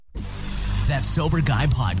That Sober Guy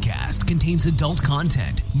podcast contains adult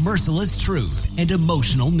content, merciless truth, and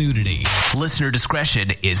emotional nudity. Listener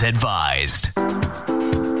discretion is advised.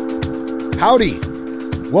 Howdy.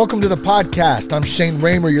 Welcome to the podcast. I'm Shane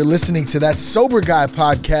Raymer. You're listening to That Sober Guy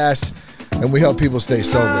podcast, and we help people stay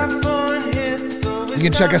sober. You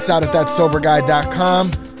can check us out at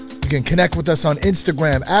thatsoberguy.com. You can connect with us on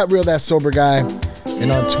Instagram at RealThatSoberGuy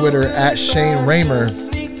and on Twitter at Shane Raymer.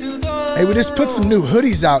 Hey, we just put some new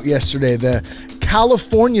hoodies out yesterday, the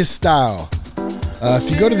California style.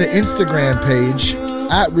 If you go to the Instagram page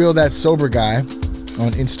at RealThatSoberGuy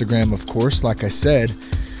on Instagram, of course, like I said,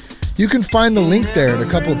 you can find the link there and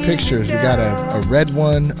a couple of pictures. We got a red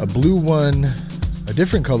one, a blue one, a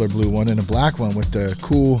different color blue one, and a black one with the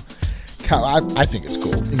cool I think it's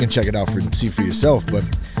cool. You can check it out and see for yourself. But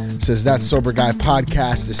it says That Sober Guy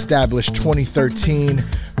podcast, established 2013.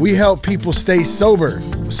 We help people stay sober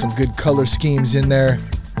with some good color schemes in there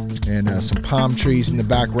and some palm trees in the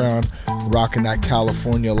background, rocking that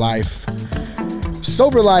California life.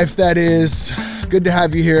 Sober life, that is. Good to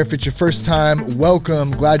have you here. If it's your first time,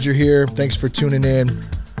 welcome. Glad you're here. Thanks for tuning in.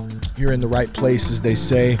 You're in the right place, as they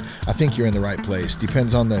say. I think you're in the right place.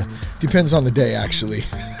 Depends on the day, actually.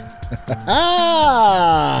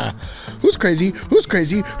 Who's crazy?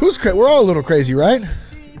 We're all a little crazy, right?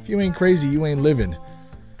 If you ain't crazy, you ain't living.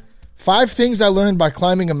 5 things I learned by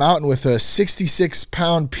climbing a mountain with a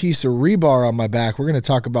 66-pound piece of rebar on my back. We're going to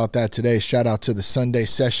talk about that today. Shout out to the Sunday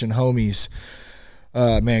Session homies.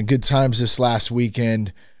 Man, good times this last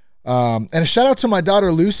weekend. And a shout out to my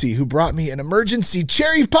daughter Lucy, who brought me an emergency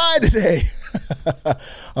cherry pie today.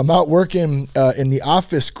 I'm out working in the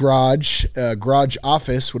office garage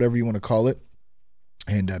office, whatever you want to call it.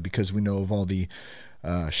 And because we know of all the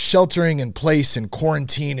sheltering in place and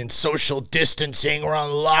quarantine and social distancing, we're on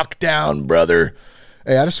lockdown, brother.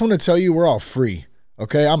 Hey, I just want to tell you we're all free,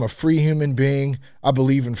 okay? I'm a free human being. I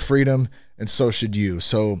believe in freedom, and so should you.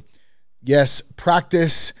 So, yes,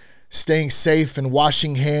 practice staying safe and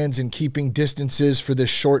washing hands and keeping distances for this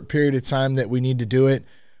short period of time that we need to do it.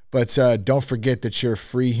 But don't forget that you're a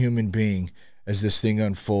free human being as this thing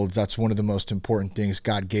unfolds. That's one of the most important things.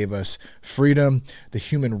 God gave us freedom, the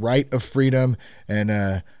human right of freedom, and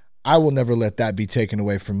I will never let that be taken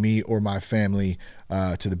away from me or my family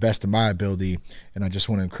to the best of my ability. And I just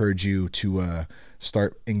want to encourage you to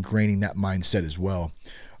start ingraining that mindset as well.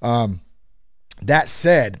 That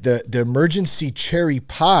said, the emergency cherry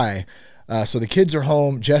pie, so the kids are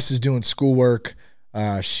home. Jess is doing schoolwork.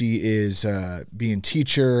 She is being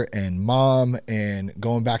teacher and mom and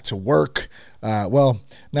going back to work. Well,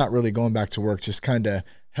 not really going back to work, just kind of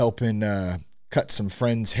helping cut some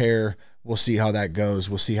friends' hair. We'll see how that goes.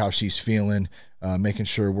 We'll see how she's feeling, making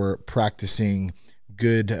sure we're practicing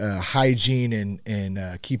good hygiene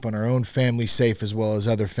and keeping our own family safe as well as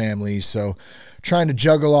other families. So trying to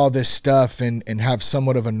juggle all this stuff and have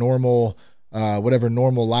somewhat of a normal, whatever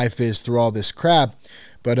normal life is through all this crap.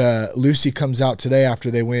 But Lucy comes out today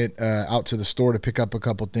after they went out to the store to pick up a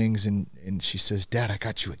couple things, and she says, "Dad, I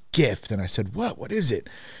got you a gift." And I said, "What? What is it?"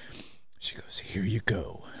 She goes, "Here you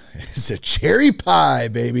go. It's a cherry pie,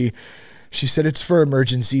 baby." She said, "It's for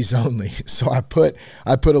emergencies only." So I put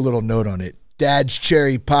a little note on it. Dad's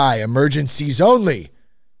cherry pie, emergencies only.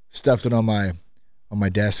 Stuffed it on my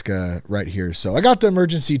desk right here. So I got the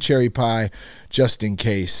emergency cherry pie just in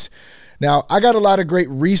case. Now, I got a lot of great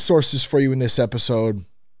resources for you in this episode,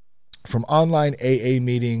 from online AA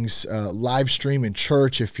meetings, live stream in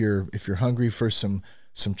church if you're hungry for some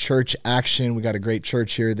church action. We got a great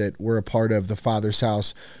church here that we're a part of, the Father's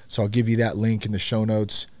House. So I'll give you that link in the show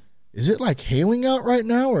notes. Is it like hailing out right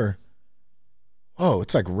now, or? Oh,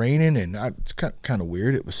 it's like raining, and it's kind of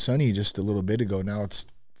weird. It was sunny just a little bit ago. Now it's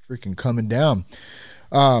freaking coming down.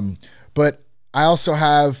 But I also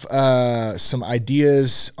have some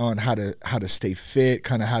ideas on how to stay fit,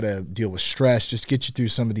 kind of how to deal with stress, just get you through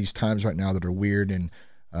some of these times right now that are weird and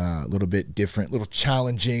a little bit different, a little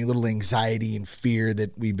challenging, a little anxiety and fear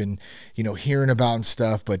that we've been, hearing about and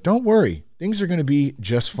stuff. But don't worry, things are going to be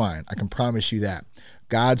just fine. I can promise you that.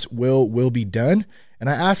 God's will be done, and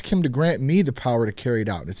I ask him to grant me the power to carry it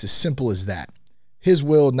out. It's as simple as that. His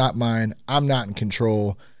will, not mine. I'm not in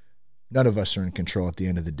control. None of us are in control at the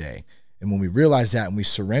end of the day. And when we realize that and we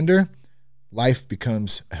surrender, life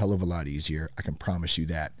becomes a hell of a lot easier. I can promise you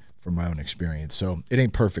that from my own experience. So it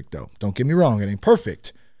ain't perfect, though. Don't get me wrong. It ain't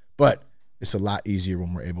perfect, but it's a lot easier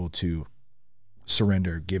when we're able to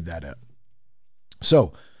surrender, give that up.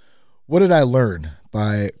 So what did I learn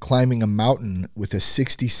by climbing a mountain with a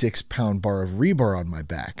 66-pound bar of rebar on my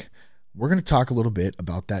back? we're going to talk a little bit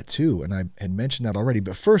about that too. And I had mentioned that already,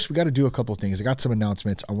 but first we got to do a couple of things. I got some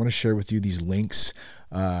announcements. I want to share with you these links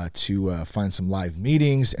to find some live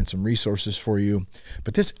meetings and some resources for you.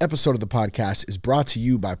 But this episode of the podcast is brought to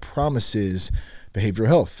you by Promises Behavioral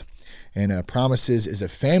Health. And Promises is a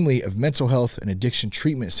family of mental health and addiction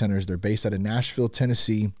treatment centers. They're based out of Nashville,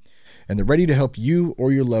 Tennessee, and they're ready to help you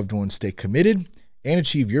or your loved ones stay committed and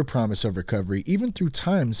achieve your promise of recovery, even through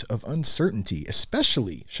times of uncertainty,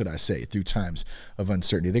 especially, should I say, through times of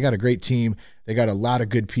uncertainty. They got a great team. They got a lot of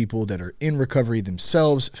good people that are in recovery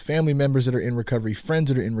themselves, family members that are in recovery,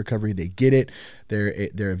 friends that are in recovery. They get it.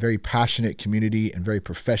 They're a very passionate community and very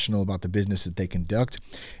professional about the business that they conduct.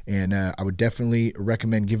 And I would definitely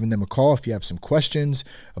recommend giving them a call if you have some questions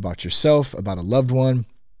about yourself, about a loved one.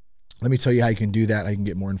 Let me tell you how you can do that. I can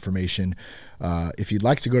get more information. If you'd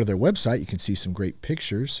like to go to their website, you can see some great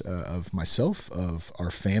pictures of myself, of our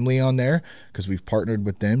family on there, because we've partnered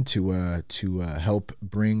with them to help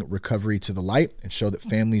bring recovery to the light and show that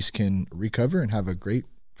families can recover and have a great,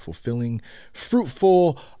 fulfilling,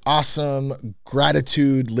 fruitful, awesome,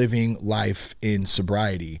 gratitude living life in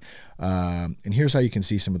sobriety. And here's how you can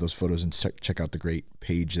see some of those photos and check out the great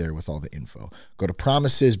page there with all the info. Go to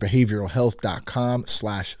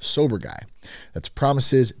promisesbehavioralhealth.com/soberguy. That's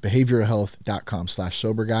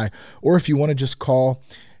promisesbehavioralhealth.com/soberguy. Or if you want to just call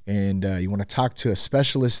and you want to talk to a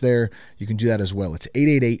specialist there, you can do that as well. It's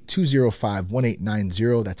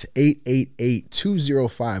 888-205-1890. That's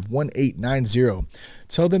 888-205-1890.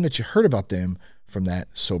 Tell them that you heard about them from that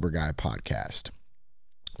Sober Guy podcast.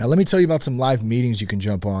 Now, let me tell you about some live meetings you can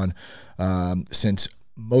jump on since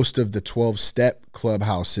most of the 12-step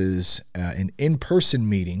clubhouses and in-person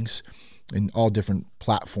meetings in all different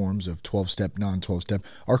platforms of 12-step, non-12-step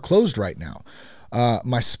are closed right now.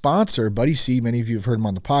 My sponsor, Buddy C, many of you have heard him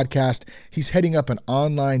on the podcast. He's heading up an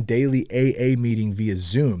online daily AA meeting via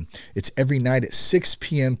Zoom. It's every night at 6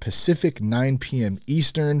 p.m. Pacific, 9 p.m.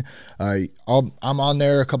 Eastern. I'm on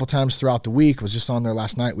there a couple times throughout the week. Was just on there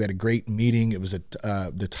last night. We had a great meeting. It was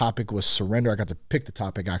the topic was surrender. I got to pick the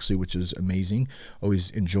topic actually, which is amazing.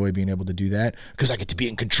 Always enjoy being able to do that because I get to be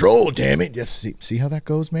in control. Damn it! Yes, see how that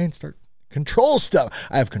goes, man. Start control stuff.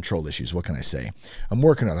 I have control issues. What can I say? I'm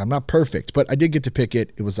working on it. I'm not perfect, but I did get to pick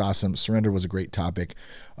it. It was awesome. Surrender was a great topic.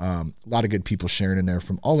 A lot of good people sharing in there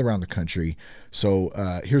from all around the country. So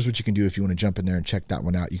here's what you can do if you want to jump in there and check that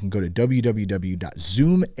one out. You can go to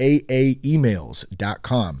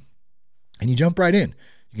www.zoomaaemails.com and you jump right in.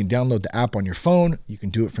 You can download the app on your phone. You can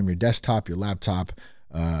do it from your desktop, your laptop.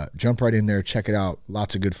 Jump right in there. Check it out.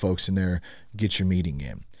 Lots of good folks in there. Get your meeting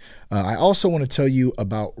in. I also want to tell you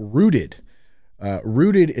about Rooted.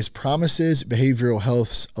 Rooted is Promises Behavioral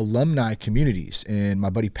Health's alumni communities, and my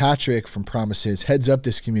buddy Patrick from Promises heads up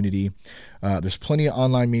this community. There's plenty of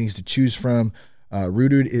online meetings to choose from.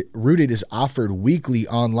 Rooted is offered weekly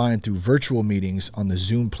online through virtual meetings on the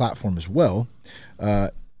Zoom platform as well.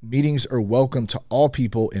 Meetings are welcome to all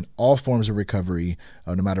people in all forms of recovery,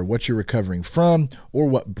 no matter what you're recovering from or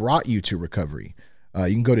what brought you to recovery.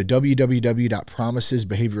 You can go to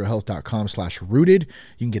www.promisesbehavioralhealth.com/rooted.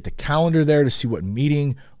 You can get the calendar there to see what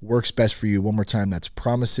meeting works best for you. One more time, that's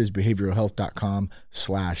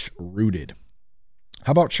promisesbehavioralhealth.com/rooted.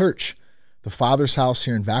 How about church? The Father's House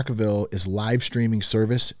here in Vacaville is live streaming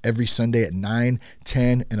service every Sunday at 9,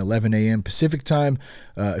 10, and 11 a.m. Pacific time.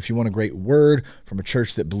 If you want a great word from a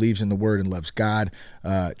church that believes in the word and loves God,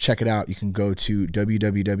 check it out. You can go to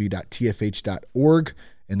www.tfh.org.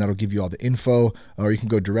 and that'll give you all the info, or you can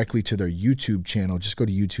go directly to their YouTube channel. Just go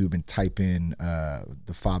to YouTube and type in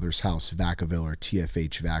the Father's House Vacaville or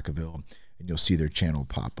TFH Vacaville, and you'll see their channel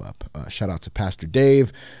pop up. Shout out to Pastor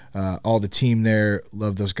Dave, all the team there.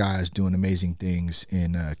 Love those guys doing amazing things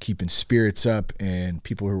in keeping spirits up and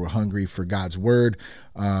people who are hungry for God's word.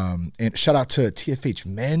 And shout out to TFH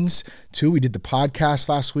Men's too. We did the podcast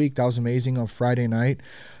last week. That was amazing on Friday night.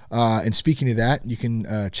 And speaking of that, you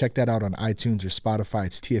can check that out on iTunes or Spotify.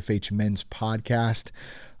 It's TFH Men's Podcast.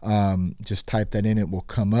 Just type that in. It will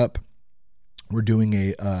come up. We're doing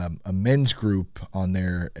a men's group on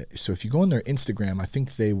there. So if you go on their Instagram, I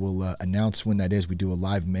think they will announce when that is. We do a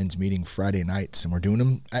live men's meeting Friday nights, and we're doing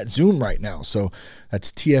them at Zoom right now. So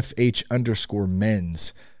that's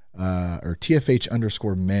TFH_men's or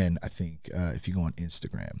TFH_men, I think, if you go on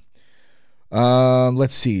Instagram.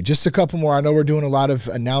 Let's see, just a couple more. I know we're doing a lot of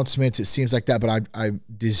announcements. It seems like that, but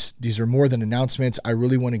these are more than announcements. I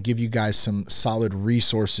really want to give you guys some solid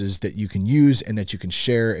resources that you can use and that you can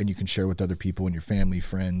share, and you can share with other people in your family,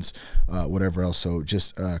 friends, whatever else. So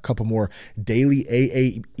just a couple more. Daily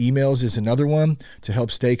AA emails is another one to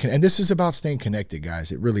help stay connected. And this is about staying connected,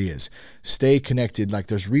 guys. It really is. Stay connected. Like,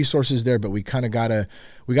 there's resources there, but we kind of gotta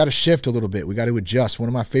shift a little bit. We got to adjust. One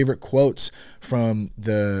of my favorite quotes from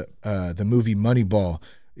the movie Moneyball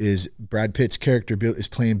is Brad Pitt's character is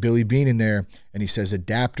playing Billy Bean in there, and he says,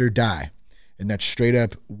 "Adapt or die." And that's straight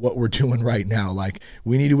up what we're doing right now. Like,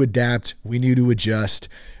 we need to adapt. We need to adjust.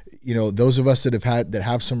 You know, those of us that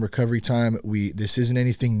have some recovery time, this isn't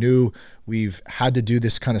anything new. We've had to do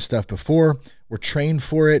this kind of stuff before. We're trained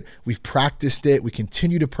for it. We've practiced it. We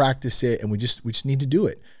continue to practice it, and we just need to do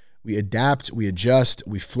it. We adapt, we adjust,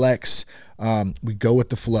 we flex, we go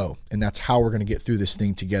with the flow. And that's how we're going to get through this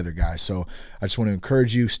thing together, guys. So I just want to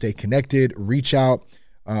encourage you, stay connected, reach out,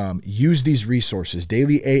 use these resources,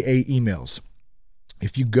 daily AA emails.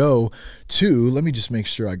 If you go to, let me just make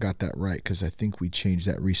sure I got that right, because I think we changed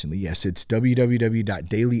that recently. Yes, it's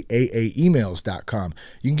www.dailyaaemails.com.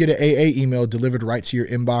 You can get an AA email delivered right to your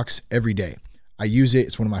inbox every day. I use it.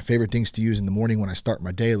 It's one of my favorite things to use in the morning when I start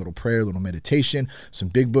my day. A little prayer, a little meditation, some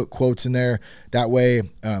big book quotes in there. That way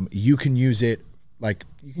you can use it. Like,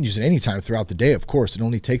 you can use it anytime throughout the day, of course. It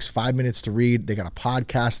only takes 5 minutes to read. They got a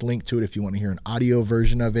podcast link to it if you want to hear an audio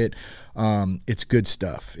version of it. It's good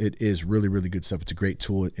stuff. It is really, really good stuff. It's a great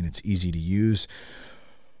tool, and it's easy to use.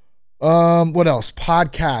 What else?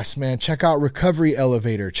 Podcasts, man. Check out Recovery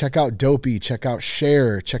Elevator. Check out Dopey. Check out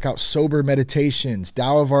Share. Check out Sober Meditations.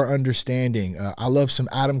 Tao of Our Understanding. I love some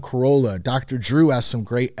Adam Carolla. Dr. Drew has some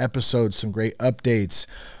great episodes, some great updates.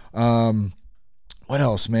 What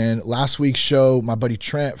else, man? Last week's show, my buddy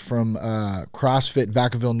Trent from CrossFit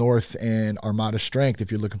Vacaville North and Armada Strength, if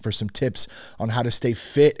you're looking for some tips on how to stay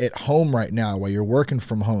fit at home right now while you're working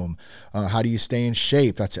from home. How do you stay in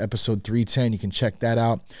shape? That's episode 310. You can check that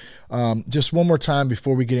out. Just one more time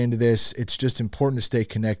before we get into this, it's just important to stay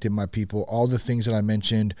connected, my people. All the things that I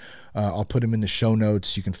mentioned, I'll put them in the show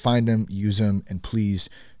notes. You can find them, use them, and please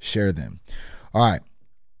share them. All right.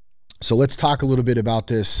 So let's talk a little bit about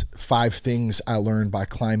this 5 things I learned by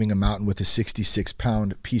climbing a mountain with a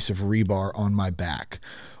 66-pound piece of rebar on my back.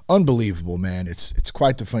 Unbelievable, man. It's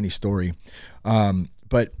quite the funny story.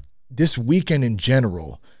 But this weekend in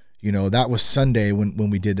general, you know, that was Sunday when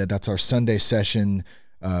we did that. That's our Sunday session,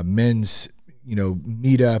 men's,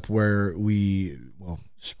 meetup where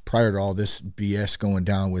prior to all this BS going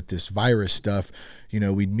down with this virus stuff,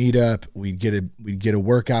 we'd meet up, we'd get a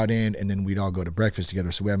workout in, and then we'd all go to breakfast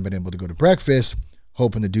together. So we haven't been able to go to breakfast,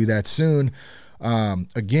 hoping to do that soon.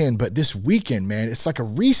 Again, but this weekend, man, it's like a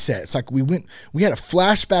reset. It's like we had a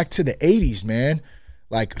flashback to the 80s, man.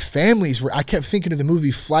 Like, families I kept thinking of the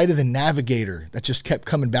movie Flight of the Navigator. That just kept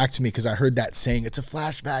coming back to me because I heard that saying. It's a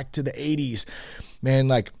flashback to the 80s. Man,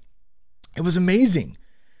 like, it was amazing.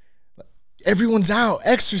 Everyone's out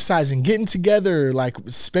exercising, getting together, like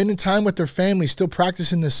spending time with their family, still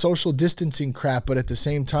practicing this social distancing crap, but at the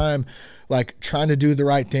same time, like, trying to do the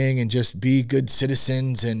right thing and just be good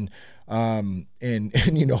citizens and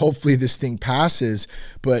hopefully this thing passes.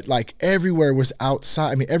 But like, everywhere was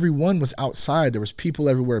outside. I mean, everyone was outside. There was people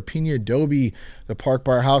everywhere. Pina Adobe, the Park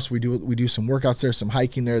Bar House, we do some workouts there, some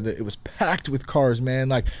hiking there. It was packed with cars, man.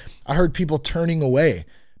 Like, I heard people turning away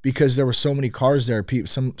because there were so many cars there.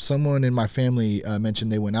 Someone in my family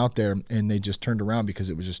mentioned they went out there and they just turned around because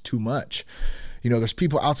it was just too much. There's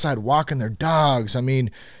people outside walking their dogs. I mean,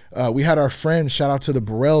 we had our friends, shout out to the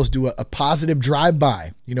Burrells, do a positive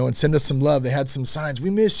drive-by, and send us some love. They had some signs, "We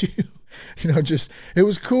miss you." It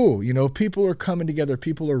was cool. People are coming together.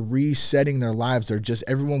 People are resetting their lives.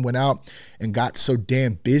 Everyone went out and got so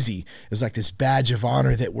damn busy. It was like this badge of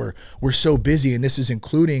honor that we're so busy. And this is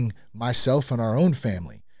including myself and our own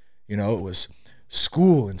family. It was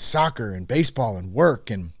school and soccer and baseball and work.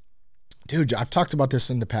 And dude, I've talked about this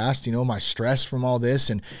in the past, my stress from all this.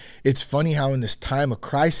 And it's funny how in this time of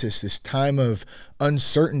crisis, this time of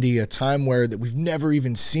uncertainty, a time where that we've never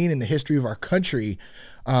even seen in the history of our country,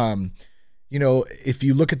 if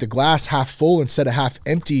you look at the glass half full instead of half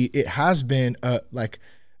empty, it has been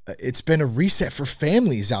it's been a reset for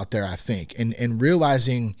families out there, I think, and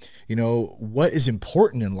realizing, what is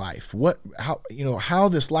important in life, how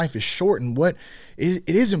this life is short, and it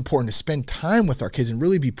is important to spend time with our kids and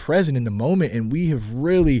really be present in the moment. And we have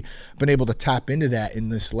really been able to tap into that in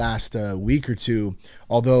this last week or two.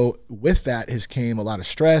 Although with that has came a lot of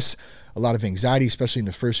stress, a lot of anxiety, especially in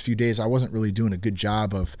the first few days. I wasn't really doing a good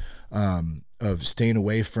job of of staying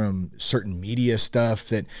away from certain media stuff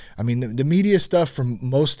that, I mean, the media stuff from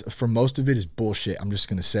most of it is bullshit. I'm just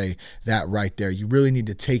going to say that right there. You really need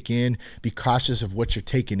to take in, be cautious of what you're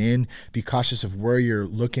taking in, be cautious of where you're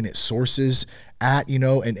looking at sources at, you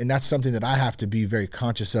know, and that's something that I have to be very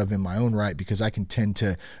conscious of in my own right, because I can tend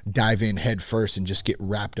to dive in head first and just get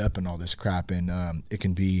wrapped up in all this crap. And it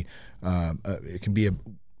can be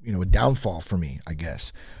a downfall for me, I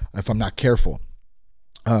guess, if I'm not careful.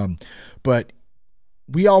 But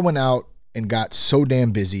we all went out and got so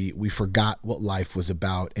damn busy, we forgot what life was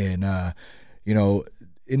about. And,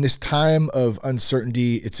 in this time of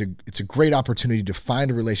uncertainty, it's a great opportunity to find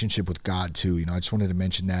a relationship with God too. You know, I just wanted to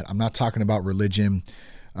mention that. I'm not talking about religion.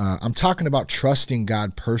 I'm talking about trusting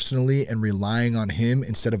God personally and relying on him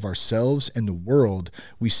instead of ourselves and the world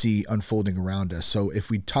we see unfolding around us. So if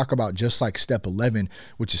we talk about just like step 11,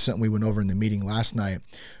 which is something we went over in the meeting last night,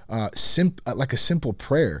 like a simple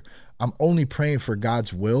prayer, I'm only praying for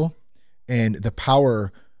God's will and the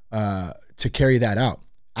power to carry that out,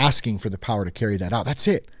 asking for the power to carry that out. That's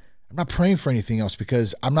it. I'm not praying for anything else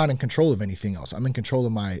because I'm not in control of anything else. I'm in control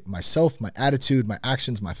of myself, my attitude, my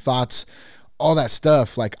actions, my thoughts, all that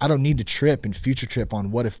stuff. Like, I don't need to trip and future trip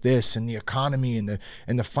on what if this and the economy and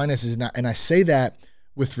the finances. And I say that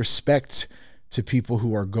with respect to people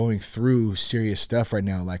who are going through serious stuff right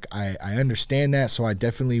now. Like, I understand that. So I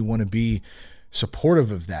definitely want to be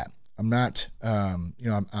supportive of that. I'm not,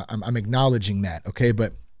 I'm acknowledging that. Okay.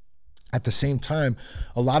 But at the same time,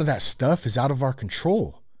 a lot of that stuff is out of our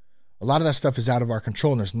control.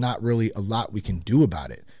 And there's not really a lot we can do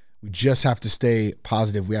about it. We just have to stay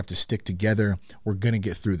positive. We have to stick together. We're going to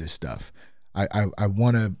get through this stuff. I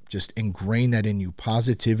want to just ingrain that in you.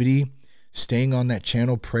 Positivity, staying on that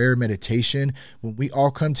channel, prayer, meditation. When we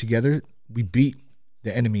all come together, we beat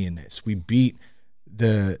the enemy in this. We beat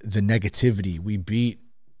the negativity. We beat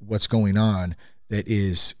what's going on that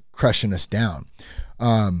is crushing us down.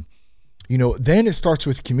 Then it starts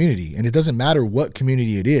with community, and it doesn't matter what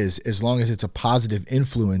community it is, as long as it's a positive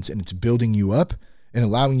influence and it's building you up and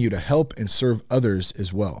allowing you to help and serve others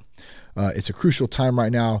as well. It's a crucial time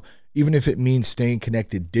right now, even if it means staying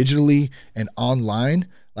connected digitally and online.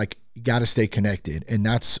 Like, you got to stay connected. And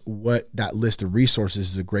that's what that list of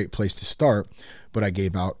resources is a great place to start, but I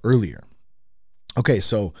gave out earlier. Okay,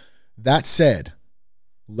 so that said,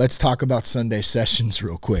 let's talk about Sunday sessions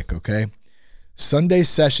real quick, okay? Sunday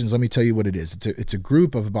sessions, let me tell you what it is. It's a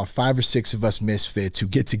group of about 5 or 6 of us misfits who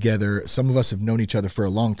get together. Some of us have known each other for a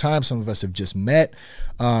long time. Some of us have just met.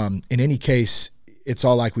 In any case, it's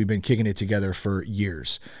all like we've been kicking it together for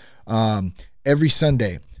years. Every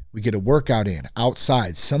Sunday, we get a workout in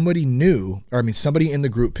outside. Somebody in the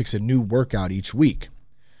group picks a new workout each week.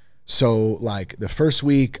 So like the first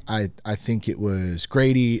week, I think it was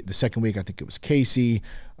Grady. The second week, I think it was Casey.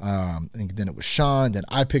 I think then it was Sean. Then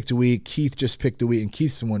I picked a week. Keith just picked a week. And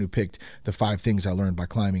Keith's the one who picked the 5 things I learned by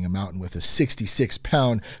climbing a mountain with a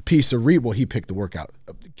 66-pound piece of rebar. Well, he picked the workout,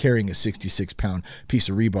 carrying a 66-pound piece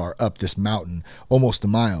of rebar up this mountain, almost a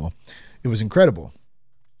mile. It was incredible.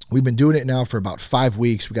 We've been doing it now for about 5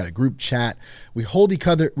 weeks. We got a group chat. We hold each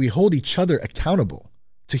other accountable.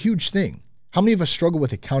 It's a huge thing. How many of us struggle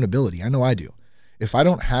with accountability? I know I do. If I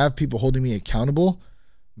don't have people holding me accountable,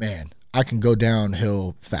 man, I can go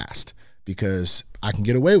downhill fast because I can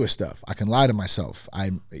get away with stuff. I can lie to myself.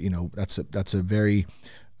 That's a very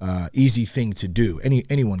easy thing to do.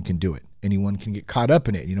 Anyone can do it. Anyone can get caught up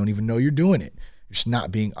in it. You don't even know you're doing it. You're just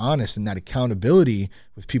not being honest, and that accountability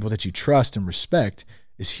with people that you trust and respect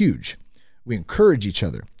is huge. We encourage each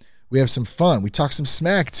other. We have some fun. We talk some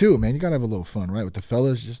smack too, man. You got to have a little fun, right? With the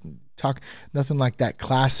fellas, just talk, nothing like that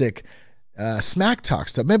classic smack talk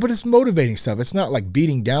stuff, man, but it's motivating stuff. It's not like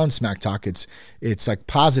beating down smack talk. It's like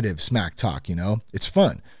positive smack talk, it's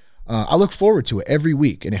fun. I look forward to it every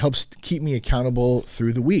week, and it helps keep me accountable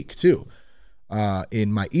through the week too.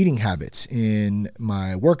 In my eating habits, in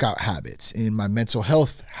my workout habits, in my mental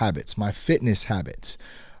health habits, my fitness habits.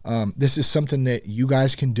 This is something that you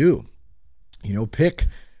guys can do.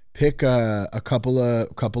 Pick a couple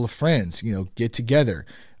of friends, get together,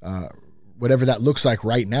 whatever that looks like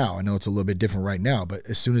right now. I know it's a little bit different right now, but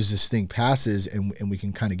as soon as this thing passes and we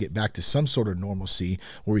can kind of get back to some sort of normalcy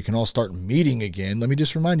where we can all start meeting again. Let me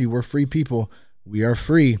just remind you, we're free people. We are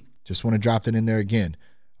free. Just want to drop that in there again.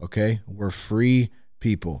 Okay. We're free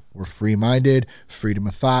people. We're free-minded, freedom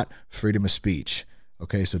of thought, freedom of speech.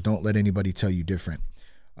 Okay. So don't let anybody tell you different.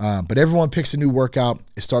 But everyone picks a new workout.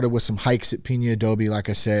 It started with some hikes at Pina Adobe, like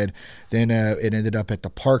I said. Then it ended up at the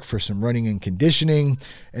park for some running and conditioning.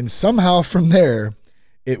 And somehow from there,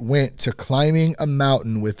 it went to climbing a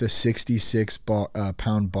mountain with a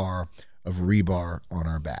 66-pound bar of rebar on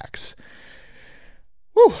our backs.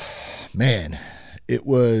 Whew, man, it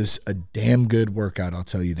was a damn good workout. I'll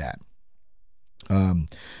tell you that.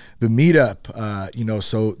 The meetup,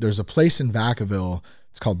 so there's a place in Vacaville.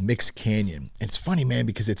 It's called Mixed Canyon. And it's funny, man,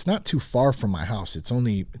 because it's not too far from my house. It's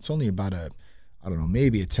only about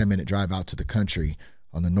maybe a 10-minute drive out to the country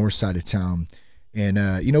on the north side of town. And,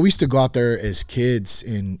 we used to go out there as kids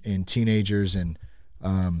and teenagers and,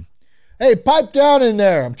 hey, pipe down in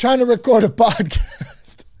there. I'm trying to record a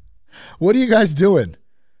podcast. What are you guys doing?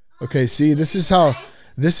 Okay, see, this is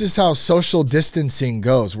how social distancing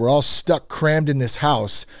goes. We're all stuck crammed in this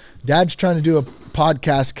house. Dad's trying to do a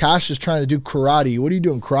podcast. Cash is trying to do karate. What are you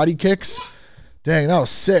doing, karate kicks? Dang, that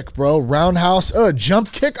was sick, bro. Roundhouse.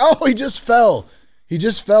 Jump kick. Oh, he just fell. He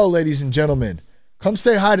just fell, ladies and gentlemen. Come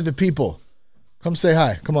say hi to the people. Come say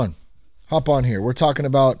hi. Come on. Hop on here. We're talking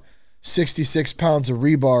about 66 pounds of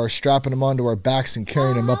rebar, strapping them onto our backs and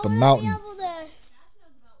carrying them up a mountain.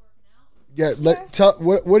 Yeah,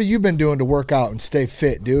 what have you been doing to work out and stay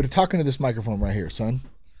fit, dude? Talking to this microphone right here, son.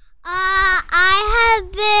 I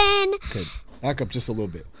have been. Okay, back up just a little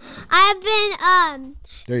bit. I have been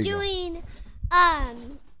there you doing go.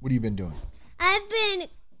 What have you been doing? I've been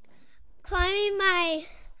climbing my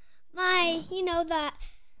that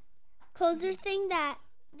closer thing that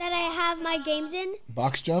I have my games in.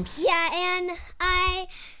 Box jumps? Yeah, and I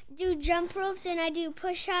do jump ropes and I do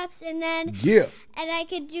push-ups and then and I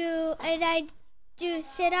do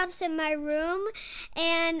sit-ups in my room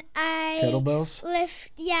and I kettlebells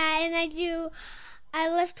lift and I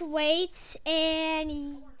lift weights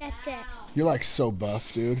and that's it. You're like so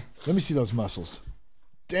buff, dude. Let me see those muscles.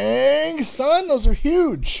 Dang, son, those are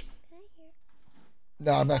huge.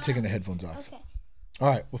 No, I'm not taking the headphones off. Okay. All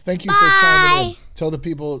right. Well, thank you for chiming in. Tell the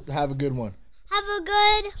people have a good one. Have a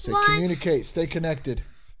good one. Communicate. Stay connected.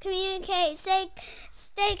 Communicate.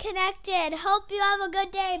 Stay connected. Hope you have a good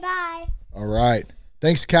day. Bye. All right.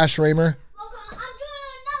 Thanks, Cash Raymer. I'm doing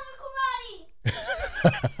another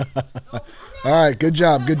karate. All right. Good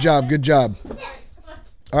job. Good job. Good job.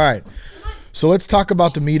 All right. So let's talk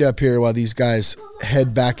about the meetup here while these guys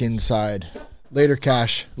head back inside. Later,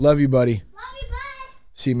 Cash. Love you, buddy.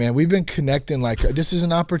 See, man, we've been connecting this is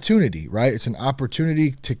an opportunity, right? It's an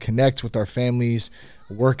opportunity to connect with our families,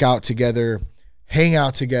 work out together, hang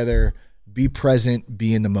out together, be present,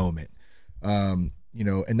 be in the moment. And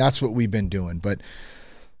that's what we've been doing. But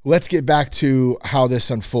let's get back to how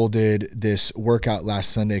this unfolded, this workout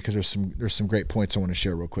last Sunday, because there's some great points I want to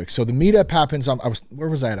share real quick. So the meetup happens. Where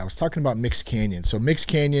was I at? I was talking about Mixed Canyon. So Mixed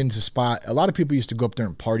Canyon's a spot. A lot of people used to go up there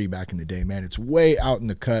and party back in the day, man. It's way out in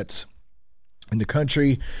the cuts in the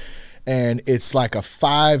country, and it's like a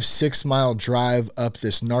 5-6 mile drive up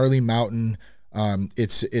this gnarly mountain.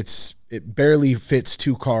 It barely fits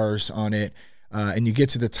 2 cars on it, and you get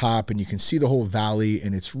to the top and you can see the whole valley,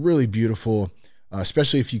 and it's really beautiful,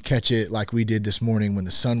 especially if you catch it like we did this morning when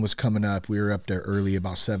the sun was coming up. We were up there early,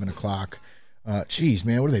 about 7 o'clock. Geez,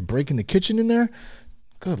 man, what are they breaking the kitchen in there?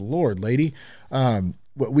 Good Lord, lady.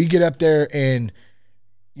 We get up there and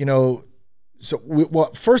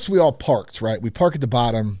first we all parked, right? We park at the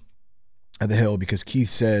bottom of the hill because Keith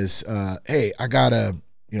says, hey, I got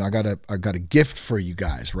a gift for you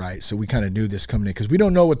guys, right? So we kind of knew this coming in because we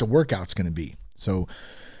don't know what the workout's going to be. So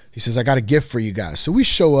he says, I got a gift for you guys. So we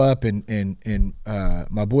show up and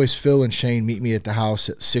my boys Phil and Shane meet me at the house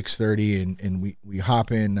at 6:30 and we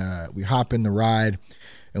hop in the ride.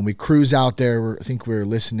 And we cruise out there. I think we were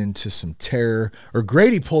listening to some Terror, or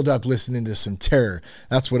Grady pulled up listening to some Terror.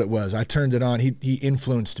 That's what it was. I turned it on. He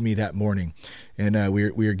influenced me that morning, and we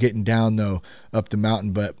were getting down though up the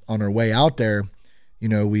mountain. But on our way out there,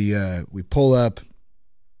 we pull up,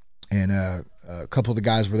 and a couple of the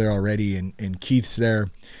guys were there already, and Keith's there,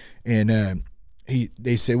 and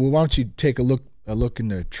they say, well, why don't you take a look in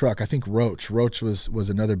the truck? I think Roach was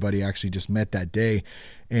another buddy I actually just met that day.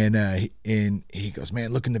 And he goes,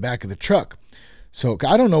 man, look in the back of the truck. So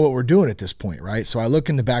I don't know what we're doing at this point, right? So I look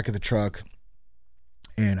in the back of the truck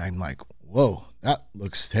and I'm like, whoa, that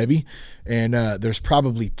looks heavy. And there's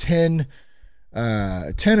probably 10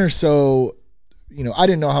 or so, I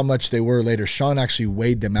didn't know how much they were later. Sean actually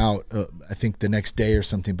weighed them out, I think the next day or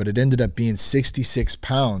something, but it ended up being 66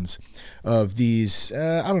 pounds of these,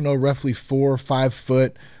 roughly 4 or 5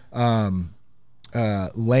 foot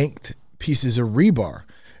length pieces of rebar.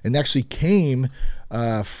 And actually came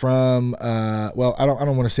from I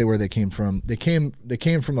don't want to say where they came from. They came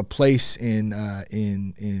from a place in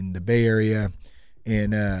the Bay Area,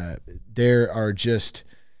 and there are just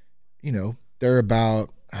they're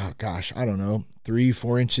about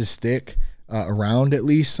 3-4 inches thick, around, at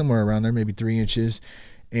least somewhere around there, maybe 3 inches,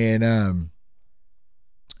 and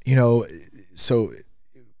so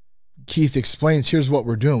Keith explains, here's what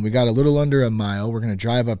we're doing. We got a little under a mile. We're going to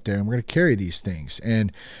drive up there and we're going to carry these things.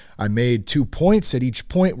 And I made 2 points. At each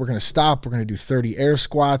point, we're going to stop. We're going to do 30 air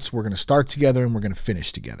squats. We're going to start together and we're going to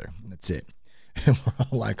finish together. That's it. And we're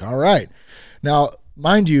all like, all right. Now,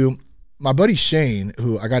 mind you, my buddy Shane,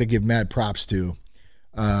 who I got to give mad props to,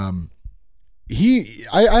 I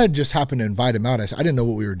had just happened to invite him out. I didn't know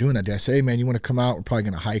what we were doing that day. I said, hey man, you want to come out? We're probably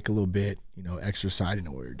going to hike a little bit, exercise. I didn't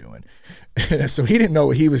know what we were doing. So he didn't know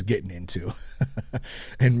what he was getting into.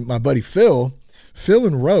 And my buddy Phil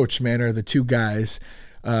and Roach, man, are the two guys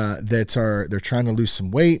they're trying to lose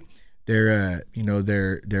some weight. They're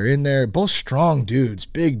they're in there, both strong dudes,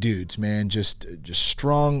 big dudes, man, just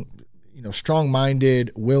strong,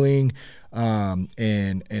 strong-minded, willing,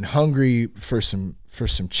 and hungry for some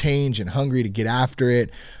change and hungry to get after it.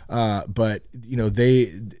 But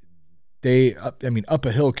up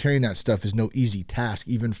a hill carrying that stuff is no easy task,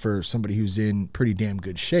 even for somebody who's in pretty damn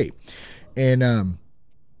good shape. And,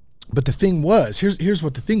 but the thing was, here's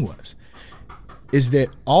what the thing was, is that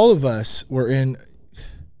all of us were in,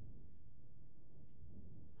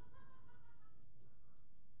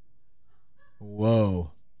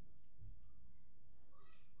 whoa.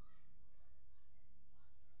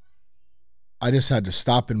 I just had to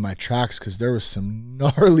stop in my tracks because there was some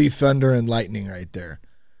gnarly thunder and lightning right there.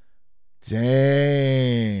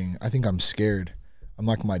 Dang. I think I'm scared. I'm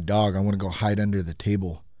like my dog. I want to go hide under the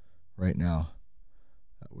table right now.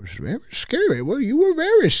 That was very scary. Well, you were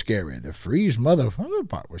very scary. The freeze motherfucker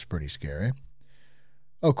part was pretty scary.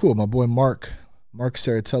 Oh, cool. My boy Mark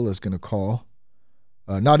Saratella is going to call.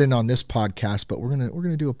 Not in on this podcast, but we're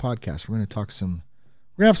gonna do a podcast. We're gonna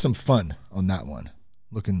have some fun on that one.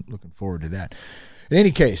 Looking forward to that. In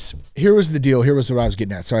any case, here was the deal. Here was what I was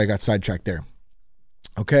getting at. Sorry, I got sidetracked there.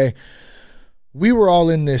 Okay. We were all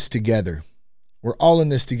in this together. We're all in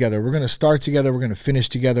this together. We're going to start together. We're going to finish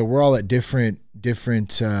together. We're all at different,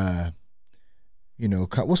 some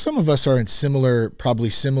of us are in probably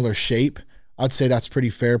similar shape. I'd say that's pretty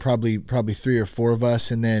fair. Probably 3 or 4 of us.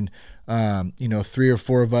 And then, 3 or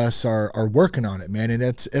 4 of us are working on it, man. And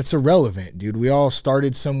it's irrelevant, dude. We all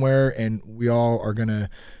started somewhere and we all are going to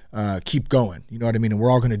keep going. You know what I mean? And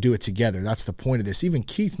we're all going to do it together. That's the point of this. Even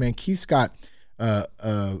Keith, man, Keith's got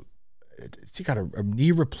he got a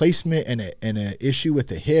knee replacement and an issue with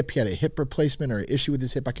the hip. He had a hip replacement or an issue with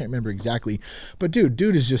his hip. I can't remember exactly. But dude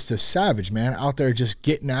is just a savage, man, out there just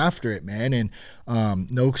getting after it, man. And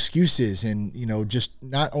no excuses. And, just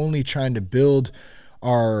not only trying to build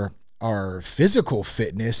our physical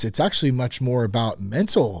fitness, it's actually much more about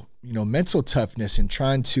mental toughness and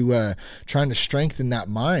trying to strengthen that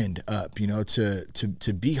mind up,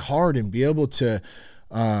 to be hard and be able to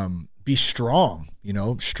be strong,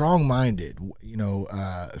 strong-minded,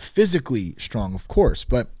 physically strong, of course.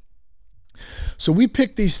 But so we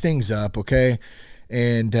pick these things up, okay,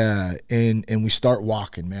 and we start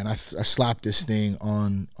walking, man. I slap this thing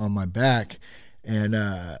on my back, and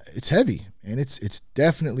it's heavy, and it's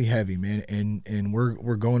definitely heavy, man. And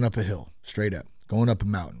we're going up a hill, straight up, going up a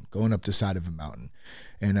mountain, going up the side of a mountain,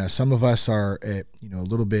 and some of us are at a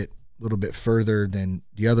little bit further than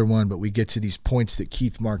the other one, but we get to these points that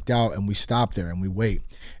Keith marked out and we stop there and we wait.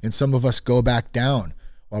 And some of us go back down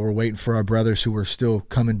while we're waiting for our brothers who are still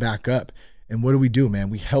coming back up. And what do, man?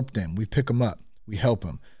 We help them. We pick them up. We help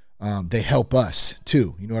them. They help us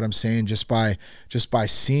too. You know what I'm saying? Just by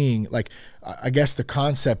seeing, like, I guess the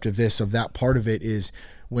concept of that part of it is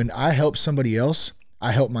when I help somebody else,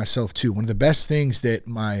 I help myself too. One of the best things that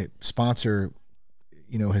my sponsor,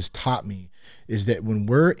 has taught me is that when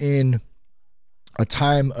we're in a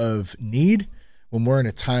time of need, when we're in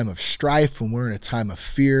a time of strife, when we're in a time of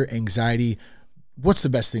fear, anxiety, what's the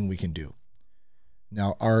best thing we can do?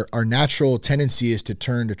 Now, our natural tendency is to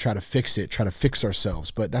turn to try to fix it, try to fix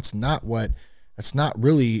ourselves, but that's not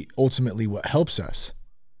really ultimately what helps us.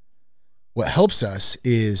 What helps us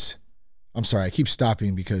is, I'm sorry, I keep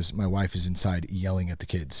stopping because my wife is inside yelling at the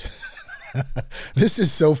kids. This is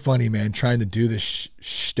so funny, man, trying to do this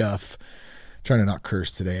stuff. Trying to not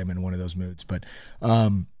curse today. I'm in one of those moods, but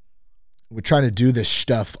we're trying to do this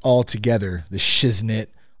stuff all together, the shiznit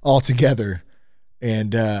all together.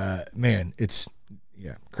 And man, it's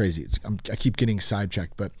crazy. I keep getting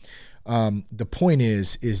sidetracked, but the point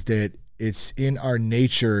is that it's in our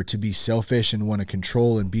nature to be selfish and want to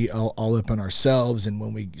control and be all up on ourselves. And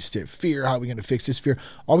when we fear, how are we going to fix this fear?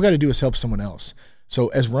 All we got to do is help someone else. So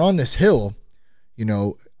as we're on this hill,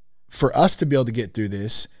 for us to be able to get through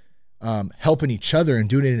this, helping each other and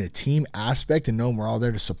doing it in a team aspect and knowing we're all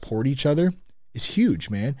there to support each other is huge,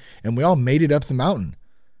 man. And we all made it up the mountain.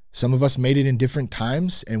 Some of us made it in different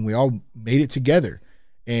times and we all made it together.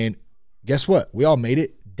 And guess what? We all made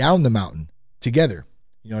it down the mountain together.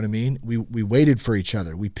 You know what I mean? We waited for each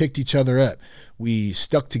other. We picked each other up. We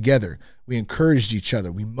stuck together. We encouraged each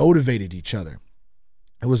other. We motivated each other.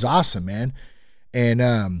 It was awesome, man. And,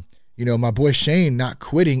 you know, my boy Shane not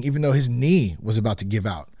quitting, even though his knee was about to give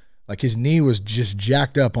out. Like his knee was just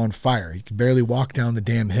jacked up on fire. He could barely walk down the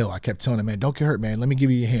damn hill. I kept telling him, man, don't get hurt, man. Let me give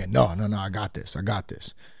you a hand. No, I got this.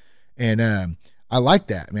 And I like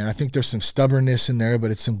that, man. I think there's some stubbornness in there,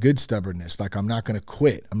 but it's some good stubbornness. Like I'm not going to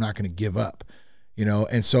quit. I'm not going to give up, you know?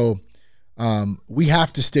 And so we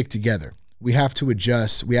have to stick together. We have to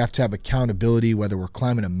adjust. We have to have accountability, whether we're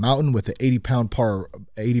climbing a mountain with an 80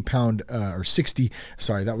 pound or 60.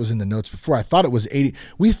 Sorry, that was in the notes before. I thought it was 80.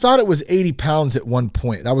 We thought it was 80 pounds at one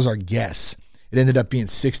point. That was our guess. It ended up being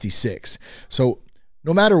 66. So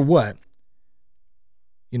no matter what,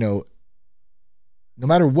 you know, no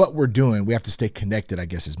matter what we're doing, we have to stay connected, I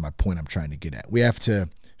guess is my point I'm trying to get at. We have to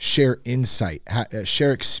share insight,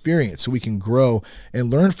 share experience so we can grow and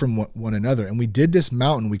learn from one another. And we did this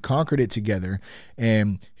mountain, we conquered it together.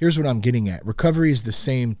 And here's what I'm getting at. Recovery is the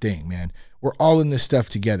same thing, man. We're all in this stuff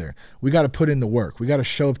together. We got to put in the work. We got to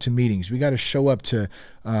show up to meetings. We got to show up to,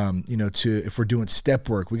 if we're doing step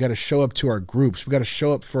work, we got to show up to our groups. We got to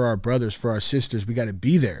show up for our brothers, for our sisters. We got to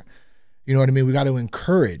be there. You know what I mean? We got to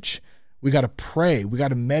encourage. We got to pray. We got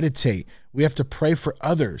to meditate. We have to pray for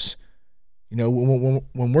others. You know,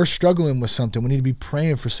 when we're struggling with something, we need to be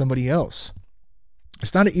praying for somebody else.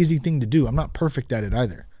 It's not an easy thing to do. I'm not perfect at it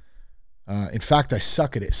either. In fact, I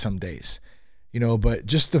suck at it some days, you know, but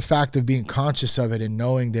just the fact of being conscious of it and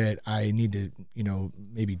knowing that I need to, you know,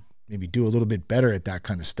 maybe do a little bit better at that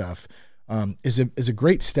kind of stuff is a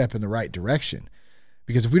great step in the right direction.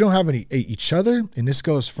 Because if we don't have each other, and this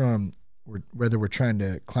goes from whether we're trying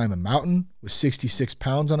to climb a mountain with 66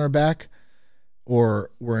 pounds on our back,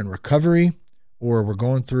 or we're in recovery, or we're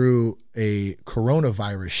going through a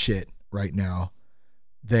coronavirus shit right now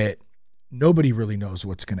that nobody really knows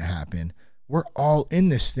what's going to happen. We're all in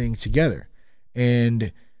this thing together.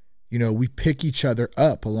 And, you know, we pick each other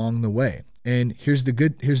up along the way. And here's the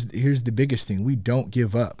biggest thing. We don't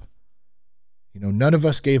give up. You know, none of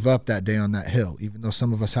us gave up that day on that hill, even though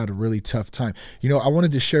some of us had a really tough time. You know, I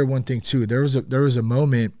wanted to share one thing too. There was a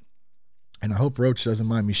moment, and I hope Roach doesn't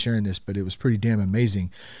mind me sharing this, but it was pretty damn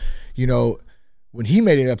amazing. You know, when he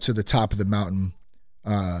made it up to the top of the mountain,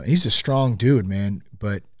 he's a strong dude, man.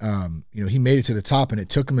 But, you know, he made it to the top, and it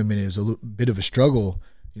took him a minute. It was a bit of a struggle,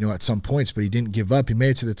 you know, at some points, but he didn't give up. He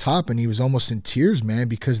made it to the top, and he was almost in tears, man,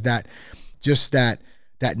 because that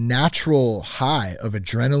natural high of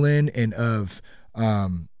adrenaline and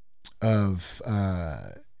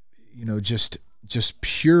you know, just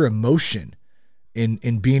pure emotion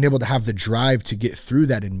in being able to have the drive to get through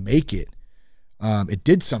that and make it. It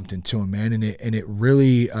did something to him, man. And it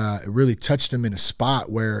really touched him in a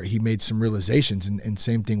spot where he made some realizations, and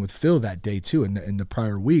same thing with Phil that day too, in the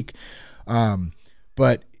prior week.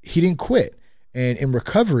 But he didn't quit. And in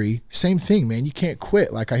recovery, same thing, man. You can't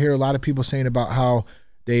quit. Like I hear a lot of people saying about how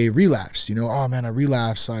they relapsed, you know, oh man, I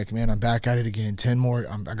relapsed. Like, man, I'm back at it again. 10 more,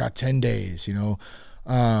 I got 10 days, you know.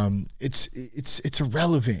 It's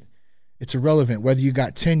irrelevant. It's irrelevant whether you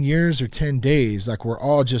got 10 years or 10 days. Like we're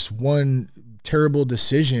all just one terrible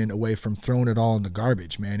decision away from throwing it all in the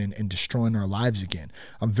garbage, man, and destroying our lives again.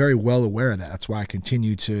 I'm very well aware of that. That's why I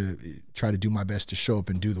continue to try to do my best to show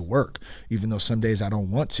up and do the work, even though some days I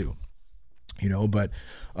don't want to, you know, but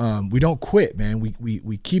we don't quit, man.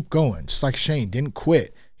 We keep going. Just like Shane didn't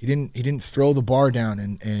quit. He didn't throw the bar down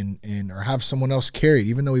and or have someone else carry it,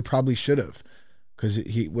 even though he probably should have, because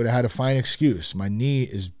he would have had a fine excuse. My knee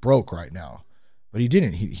is broke right now, but he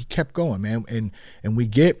didn't. He kept going, man. And we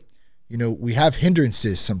get, you know, we have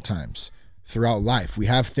hindrances sometimes throughout life. We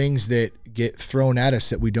have things that get thrown at us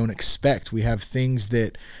that we don't expect. We have things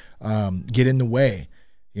that get in the way,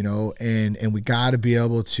 you know, and we got to be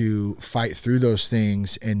able to fight through those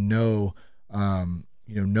things and know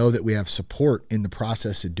that we have support in the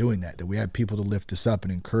process of doing that we have people to lift us up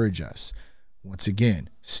and encourage us. Once again,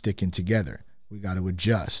 sticking together. We got to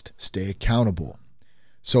adjust, stay accountable.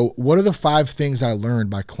 So what are the 5 things I learned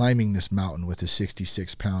by climbing this mountain with a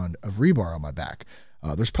 66 pound of rebar on my back?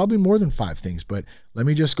 There's probably more than 5 things, but let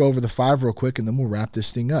me just go over the 5 real quick and then we'll wrap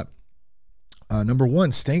this thing up. Number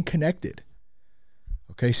 1, staying connected.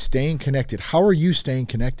 Okay, staying connected. How are you staying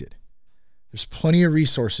connected? There's plenty of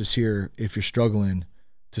resources here if you're struggling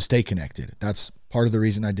to stay connected. That's part of the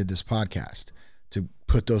reason I did this podcast, to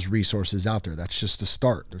put those resources out there. That's just a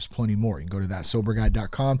start. There's plenty more. You can go to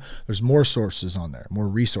thatsoberguy.com. There's more sources on there, more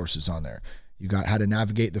resources on there. You got how to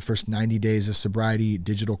navigate the first 90 days of sobriety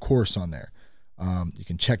digital course on there. You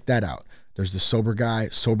can check that out. There's the Sober Guy,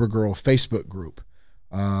 Sober Girl Facebook group.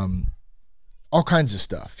 all kinds of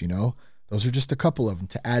stuff, you know. Those are just a couple of them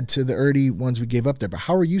to add to the early ones we gave up there. But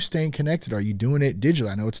how are you staying connected? Are you doing it digitally?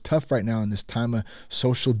 I know it's tough right now in this time of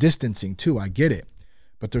social distancing too. I get it,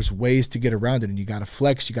 but there's ways to get around it, and you got to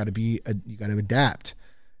flex. You got to adapt.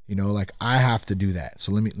 You know, like I have to do that.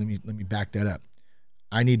 So let me back that up.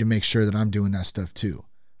 I need to make sure that I'm doing that stuff too.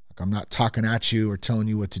 Like I'm not talking at you or telling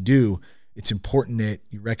you what to do. It's important that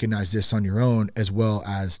you recognize this on your own as well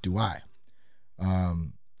as do I.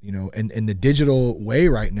 You know, and in the digital way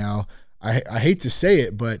right now, I hate to say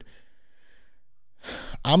it, but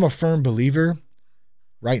I'm a firm believer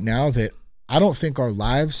right now that I don't think our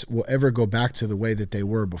lives will ever go back to the way that they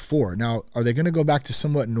were before. Now, are they going to go back to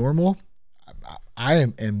somewhat normal? I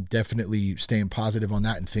am definitely staying positive on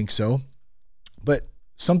that and think so. But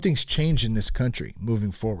something's changed in this country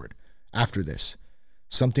moving forward after this.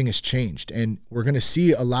 Something has changed, and we're going to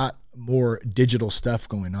see a lot more digital stuff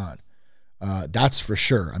going on. That's for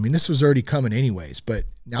sure. I mean, this was already coming anyways, but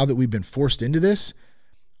now that we've been forced into this,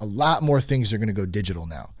 a lot more things are going to go digital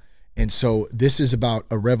now. And so this is about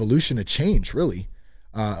a revolution of change, really,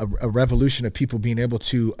 a revolution of people being able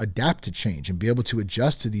to adapt to change and be able to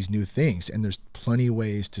adjust to these new things. And there's plenty of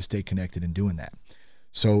ways to stay connected in doing that.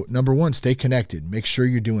 So number one, stay connected. Make sure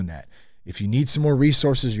you're doing that. If you need some more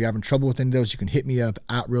resources, you're having trouble with any of those, you can hit me up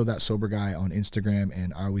at real.soberguy on Instagram,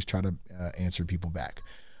 and I always try to answer people back.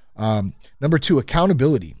 Number two,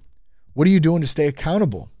 accountability. What are you doing to stay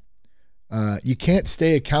accountable? You can't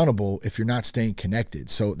stay accountable if you're not staying connected.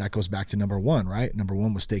 So that goes back to number one, right? Number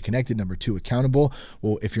one was stay connected. Number two, accountable.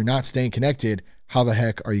 Well, if you're not staying connected, how the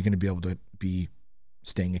heck are you going to be able to be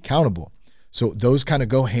staying accountable? So those kind of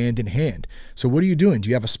go hand in hand. So what are you doing? Do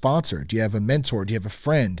you have a sponsor? Do you have a mentor? Do you have a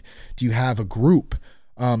friend? Do you have a group?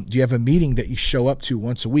 Do you have a meeting that you show up to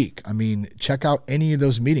once a week? I mean, check out any of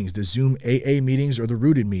those meetings, the Zoom AA meetings or the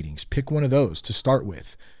Rooted meetings. Pick one of those to start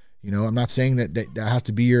with. You know, I'm not saying that has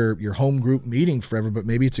to be your home group meeting forever, but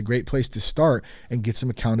maybe it's a great place to start and get some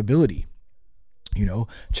accountability. You know,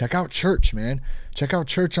 check out church, man. Check out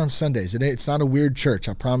church on Sundays. It's not a weird church.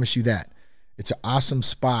 I promise you that. It's an awesome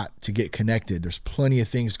spot to get connected. There's plenty of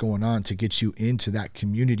things going on to get you into that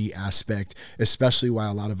community aspect, especially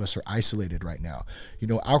while a lot of us are isolated right now. You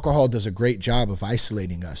know, alcohol does a great job of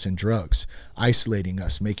isolating us, and drugs, isolating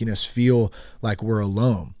us, making us feel like we're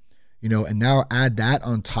alone. You know, and now add that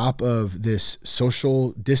on top of this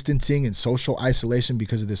social distancing and social isolation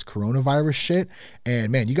because of this coronavirus shit.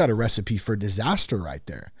 And man, you got a recipe for disaster right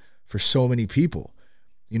there for so many people.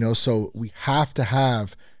 You know, so we have to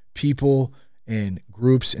have people and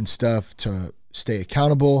groups and stuff to stay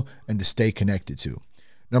accountable and to stay connected to.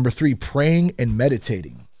 Number three, praying and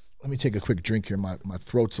meditating. Let me take a quick drink here. My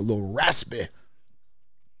throat's a little raspy.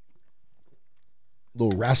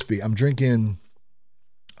 I'm drinking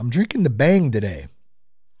the Bang today.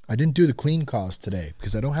 I didn't do the Clean Cause today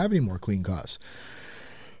because I don't have any more Clean Cause.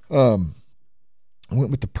 I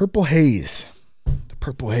went with the Purple Haze. The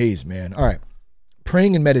Purple Haze, man. All right.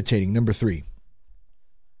 Praying and meditating, number three.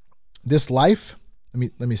 This life,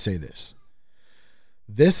 let me say this.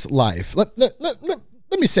 This life, let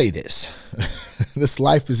me say this. This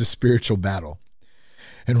life is a spiritual battle.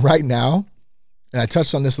 And right now, and I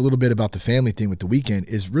touched on this a little bit about the family thing with the weekend,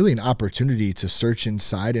 is really an opportunity to search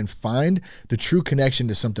inside and find the true connection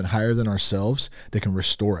to something higher than ourselves that can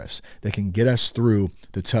restore us, that can get us through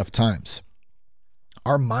the tough times.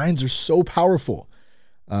 Our minds are so powerful,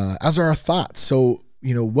 as are our thoughts. So,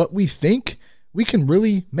 you know, what we think, we can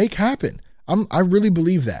really make happen. I really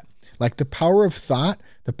believe that. Like the power of thought,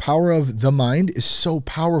 the power of the mind is so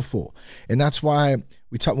powerful. And that's why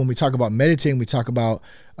when we talk about meditating, we talk about,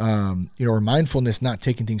 or mindfulness, not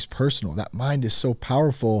taking things personal. That mind is so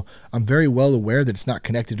powerful. I'm very well aware that it's not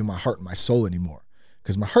connected to my heart and my soul anymore,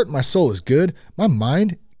 because my heart and my soul is good. My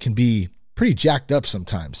mind can be pretty jacked up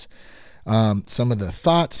sometimes. Some of the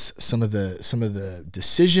thoughts, some of the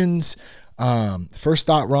decisions, first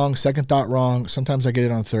thought wrong, second thought wrong. Sometimes I get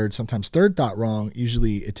it on third, sometimes third thought wrong.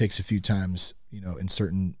 Usually it takes a few times, you know, in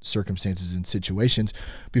certain circumstances and situations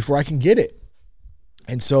before I can get it.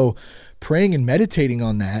 And so praying and meditating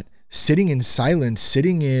on that, sitting in silence,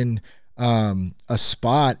 sitting in a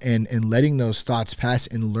spot and letting those thoughts pass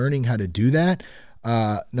and learning how to do that.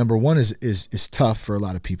 Number one is tough for a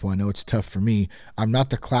lot of people. I know it's tough for me. I'm not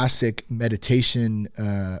the classic meditation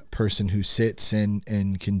person who sits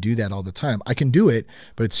and can do that all the time. I can do it,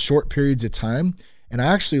 but it's short periods of time. And I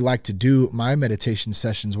actually like to do my meditation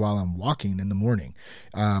sessions while I'm walking in the morning.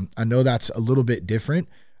 I know that's a little bit different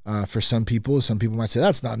for some people. Some people might say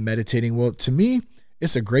that's not meditating. Well, to me,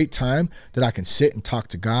 it's a great time that I can sit and talk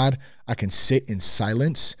to God. I can sit in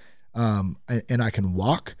silence, and I can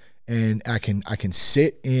walk. and I can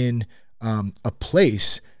sit in a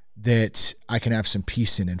place that I can have some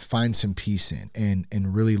peace in and find some peace in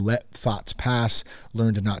and really let thoughts pass,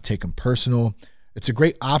 learn to not take them personal. It's a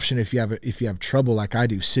great option if you have trouble like I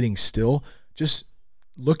do sitting still. Just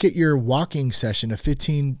look at your walking session, a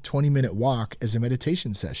 15, 20-minute walk as a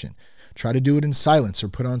meditation session. Try to do it in silence or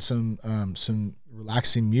put on some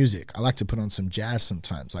relaxing music. I like to put on some jazz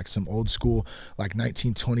sometimes, like some old school, like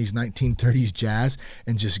 1920s, 1930s jazz,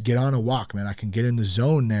 and just get on a walk, man. I can get in the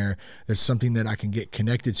zone there. There's something that I can get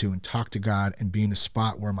connected to and talk to God and be in a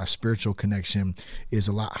spot where my spiritual connection is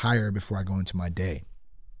a lot higher before I go into my day.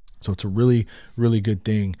 So it's a really, really good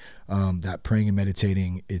thing that praying and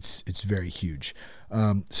meditating, it's very huge.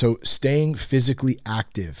 So staying physically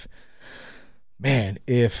active. Man,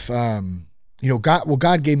 if,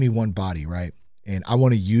 God gave me one body, right? And I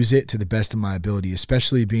want to use it to the best of my ability,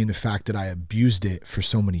 especially being the fact that I abused it for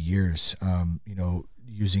so many years,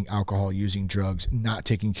 using alcohol, using drugs, not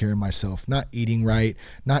taking care of myself, not eating right,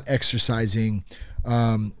 not exercising.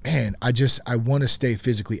 I want to stay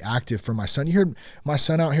physically active for my son. You heard my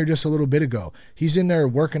son out here just a little bit ago. He's in there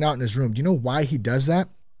working out in his room. Do you know why he does that?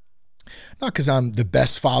 Not because I'm the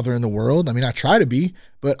best father in the world. I mean, I try to be,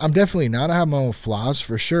 but I'm definitely not. I have my own flaws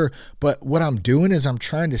for sure. But what I'm doing is I'm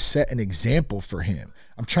trying to set an example for him.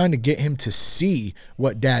 I'm trying to get him to see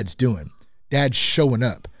what dad's doing. Dad's showing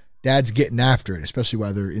up. Dad's getting after it, especially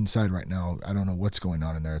while they're inside right now. I don't know what's going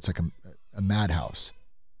on in there. It's like a madhouse.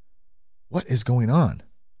 What is going on?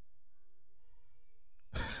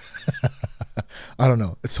 I don't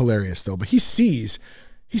know. It's hilarious though. But he sees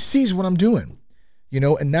what I'm doing.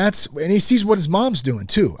 And he sees what his mom's doing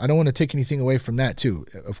too. I don't want to take anything away from that too,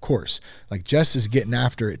 of course. Like Jess is getting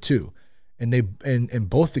after it too. And and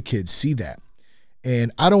both the kids see that.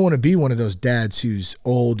 And I don't want to be one of those dads who's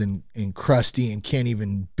old and crusty and can't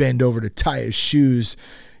even bend over to tie his shoes,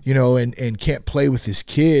 and can't play with his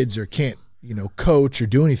kids or can't, coach or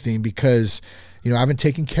do anything because, I haven't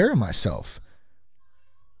taken care of myself.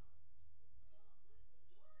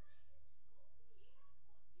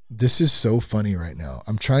 This is so funny right now.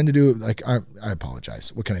 I'm trying to do it. I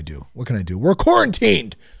apologize. What can I do? We're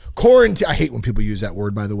quarantined. I hate when people use that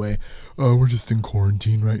word, by the way. Oh, we're just in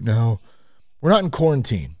quarantine right now. We're not in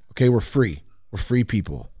quarantine. Okay. We're free. We're free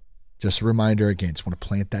people. Just a reminder again, just want to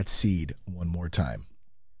plant that seed one more time.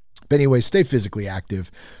 But anyway, stay physically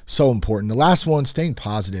active. So important. The last one, staying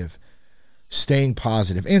positive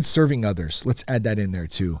and serving others. Let's add that in there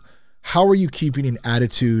too. How are you keeping an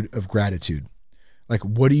attitude of gratitude? Like,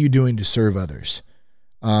 what are you doing to serve others?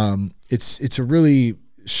 It's a really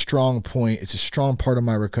strong point. It's a strong part of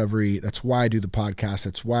my recovery. That's why I do the podcast.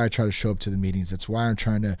 That's why I try to show up to the meetings. That's why I'm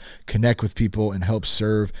trying to connect with people and help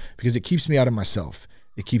serve, because it keeps me out of myself.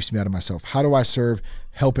 How do I serve?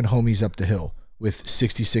 Helping homies up the hill with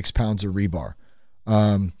 66 pounds of rebar.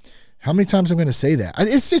 How many times I'm going to say that?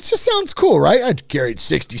 It just sounds cool, right? I carried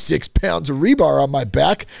 66 pounds of rebar on my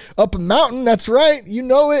back up a mountain. That's right. You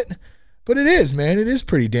know it. But it is, man. It is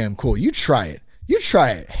pretty damn cool. You try it.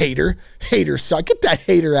 Hater, son. Get that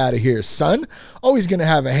hater out of here, son. Always going to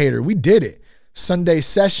have a hater. We did it. Sunday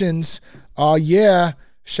sessions. Oh, yeah.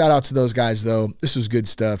 Shout out to those guys, though. This was good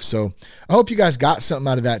stuff. So I hope you guys got something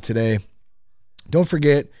out of that today. Don't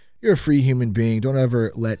forget, you're a free human being. Don't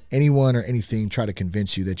ever let anyone or anything try to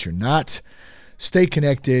convince you that you're not. Stay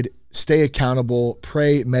connected. Stay accountable,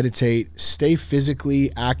 pray, meditate, stay physically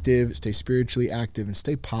active, stay spiritually active, and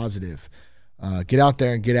stay positive. Get out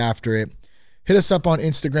there and get after it. Hit us up on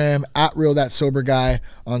Instagram, @RealThatSoberGuy,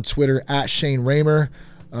 on Twitter, @ShaneRaymer.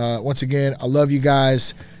 Once again, I love you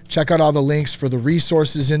guys. Check out all the links for the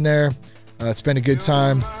resources in there. It's been a good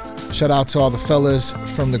time. Shout out to all the fellas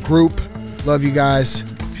from the group. Love you guys.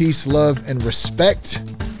 Peace, love, and respect.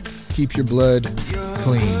 Keep your blood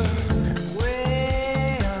clean.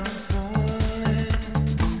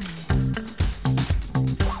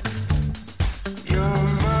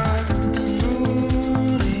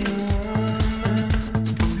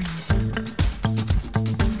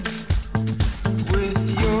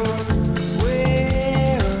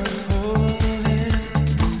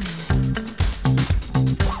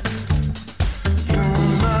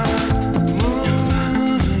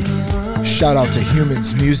 Shout out to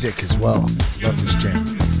Humans Music as well. Love this jam.